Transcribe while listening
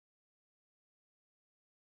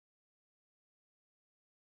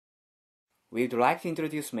We would like to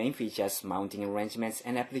introduce main features, mounting arrangements,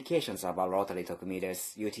 and applications of our rotary torque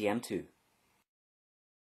meters UTM II.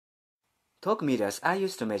 Torque meters are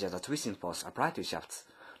used to measure the twisting force applied to shafts,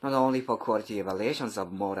 not only for quality evaluations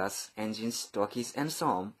of motors, engines, torques, and so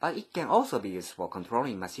on, but it can also be used for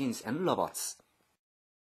controlling machines and robots.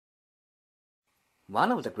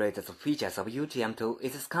 One of the greatest features of UTM II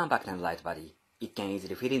is its compact and light body. It can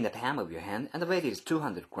easily fit in the palm of your hand, and the weight is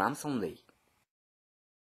 200 grams only.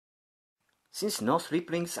 Since no slip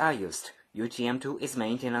rings are used, UTM II is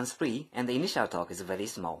maintenance-free and the initial torque is very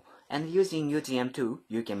small, and using UTM II,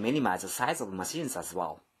 you can minimize the size of machines as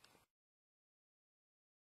well.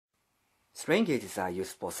 Strain gauges are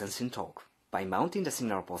used for sensing torque. By mounting the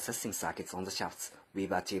signal processing circuits on the shafts,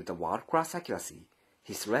 we've achieved world-class accuracy.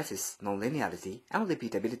 Hysteresis, nonlinearity, and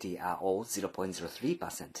repeatability are all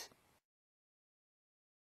 0.03%.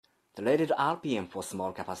 The rated RPM for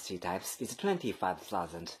small capacity types is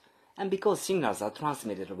 25,000. And because signals are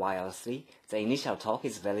transmitted wirelessly, the initial torque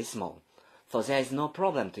is very small, so there is no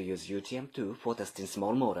problem to use UTM II for testing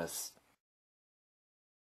small motors.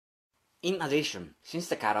 In addition, since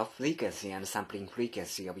the cutoff frequency and sampling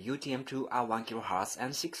frequency of UTM II are 1 kHz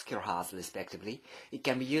and 6 kHz respectively, it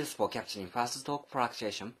can be used for capturing fast torque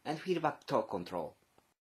fluctuation and feedback torque control.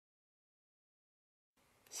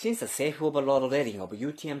 Since the safe overload rating of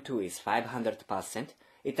UTM II is 500%,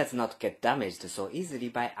 it does not get damaged so easily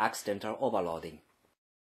by accidental overloading.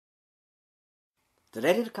 The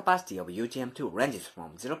rated capacity of UTM II ranges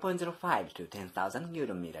from 0.05 to 10,000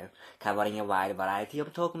 Nm, covering a wide variety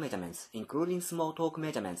of torque measurements, including small torque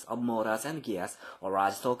measurements of motors and gears, or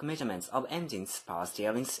large torque measurements of engines, power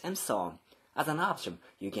steerings, and so on. As an option,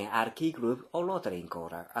 you can add a key groove or rotary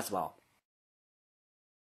encoder as well.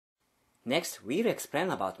 Next, we'll explain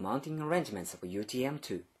about mounting arrangements of UTM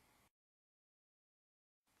II.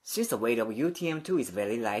 Since the weight of UTM II is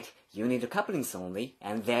very light, you need couplings only,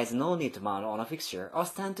 and there is no need to mount on a fixture or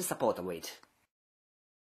stand to support the weight.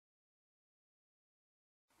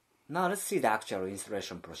 Now let's see the actual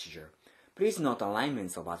installation procedure. Please note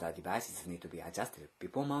alignments of other devices need to be adjusted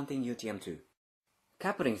before mounting UTM II.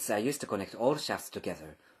 Couplings are used to connect all shafts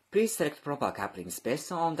together. Please select proper couplings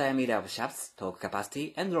based on diameter of shafts, torque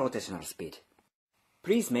capacity, and rotational speed.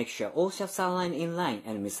 Please make sure all shafts are aligned in line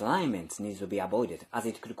and misalignments need to be avoided as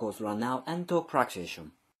it could cause runout and torque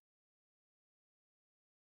fluctuation.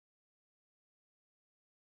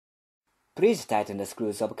 Please tighten the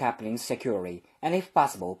screws of couplings securely, and if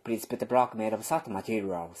possible, please put a block made of soft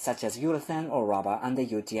material such as urethane or rubber under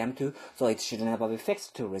UTM II so it should never be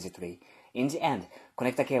fixed too rigidly. In the end,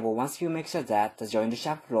 connect the cable once you make sure that the joined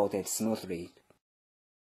shaft rotates smoothly.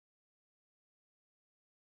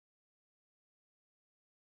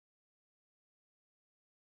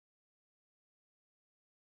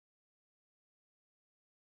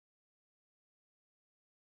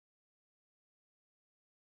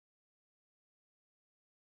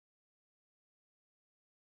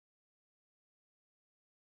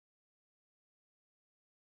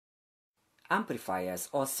 Amplifiers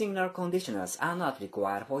or signal conditioners are not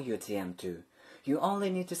required for UTM II. You only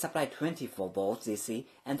need to supply 24 volts DC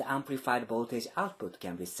and the amplified voltage output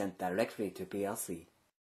can be sent directly to PLC.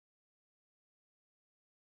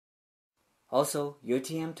 Also,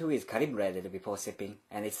 UTM II is calibrated before shipping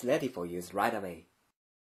and it's ready for use right away.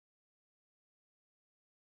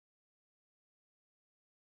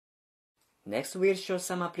 Next, we'll show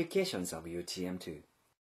some applications of UTM II.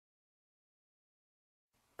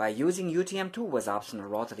 By using UTM II with optional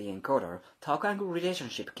rotary encoder, torque angle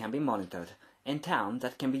relationship can be monitored. In turn,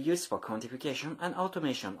 that can be used for quantification and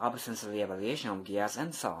automation of sensory evaluation of gears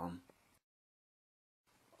and so on.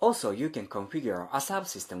 Also, you can configure a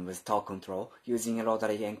subsystem with torque control using a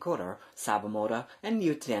rotary encoder, sub-motor, and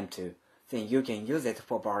UTM II. Then you can use it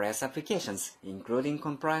for various applications, including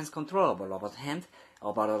compliance control of a robot hand,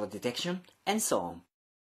 overload detection, and so on.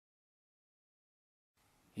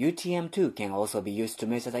 UTM II can also be used to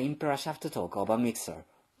measure the impeller shaft torque of a mixer.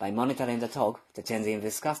 By monitoring the torque, the change in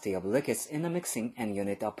viscosity of liquids in the mixing and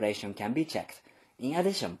unit operation can be checked. In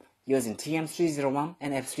addition, using TM301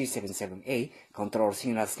 and F377A, control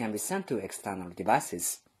signals can be sent to external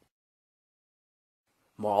devices.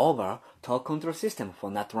 Moreover, torque control system for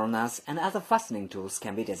nut runners and other fastening tools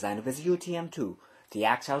can be designed with UTM II. The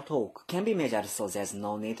actual torque can be measured so there's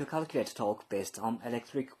no need to calculate torque based on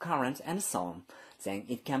electric current and so on. Then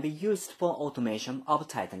it can be used for automation of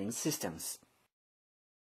tightening systems.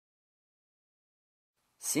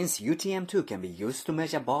 Since UTM II can be used to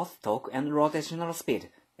measure both torque and rotational speed,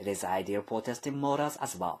 it is ideal for testing motors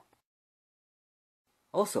as well.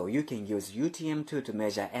 Also, you can use UTM II to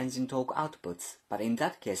measure engine torque outputs, but in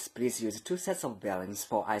that case, please use 2 sets of bearings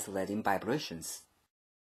for isolating vibrations.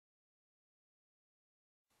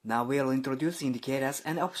 Now we'll introduce indicators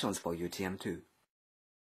and options for UTM II.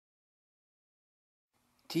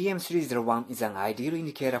 TM301 is an ideal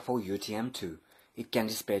indicator for UTM II. It can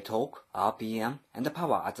display torque, RPM, and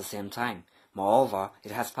power at the same time. Moreover,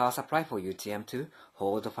 it has power supply for UTM II,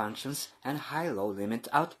 hold functions, and high-low limit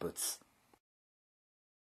outputs.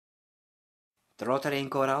 The rotary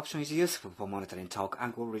encoder option is useful for monitoring torque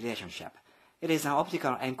angle relationship. It is an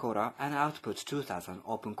optical encoder and outputs 2000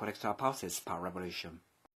 open collector pulses per revolution.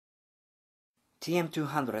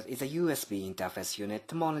 TM200 is a USB interface unit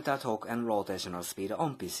to monitor torque and rotational speed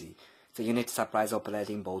on PC. The unit supplies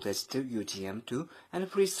operating voltage to UTM II, and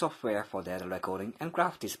free software for data recording and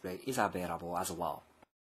graph display is available as well.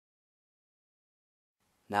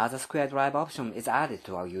 Now the square drive option is added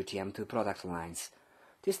to our UTM II product lines.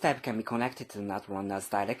 This type can be connected to nut runners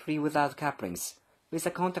directly without couplings. With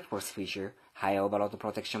a contactless feature, high overload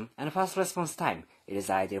protection, and fast response time, it is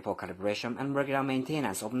ideal for calibration and regular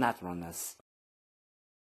maintenance of nut runners.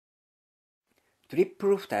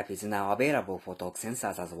 Trip-proof type is now available for torque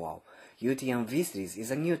sensors as well. UTM V-Series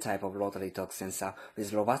is a new type of rotary torque sensor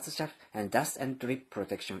with robust shaft and dust and drip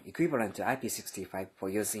protection equivalent to IP65 for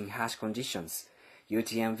use in harsh conditions.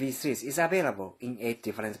 UTM V-Series is available in 8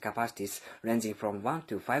 different capacities ranging from 1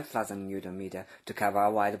 to 5000 Nm to cover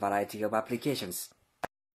a wide variety of applications.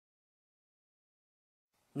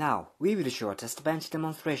 Now, we will show a test bench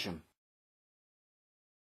demonstration.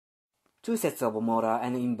 2 sets of motor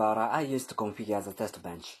and inverter are used to configure the test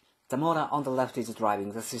bench. The motor on the left is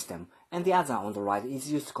driving the system, and the other on the right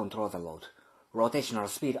is used to control the load. Rotational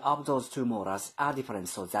speed of those 2 motors are different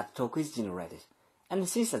so that torque is generated. And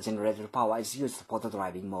since the generated power is used for the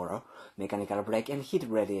driving motor, mechanical brake and heat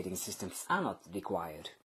radiating systems are not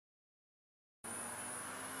required.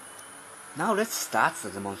 Now let's start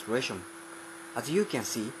the demonstration. As you can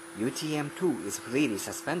see, UTM II is freely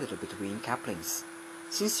suspended between couplings.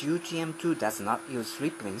 Since UTM II does not use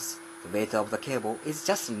slip rings, the weight of the cable is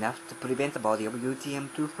just enough to prevent the body of UTM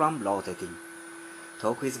II from rotating.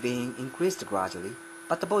 Torque is being increased gradually,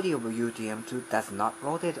 but the body of UTM II does not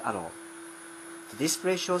rotate at all. The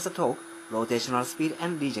display shows the torque, rotational speed,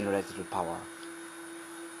 and regenerated power.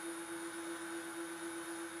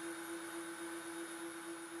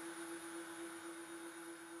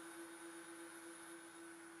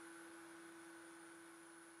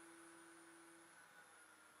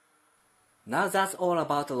 Now that's all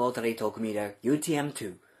about the rotary torque meter UTM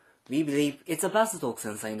II. We believe it's the best torque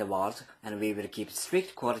sensor in the world, and we will keep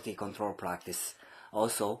strict quality control practice.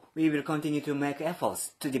 Also, we will continue to make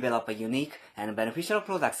efforts to develop a unique and beneficial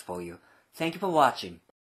products for you. Thank you for watching.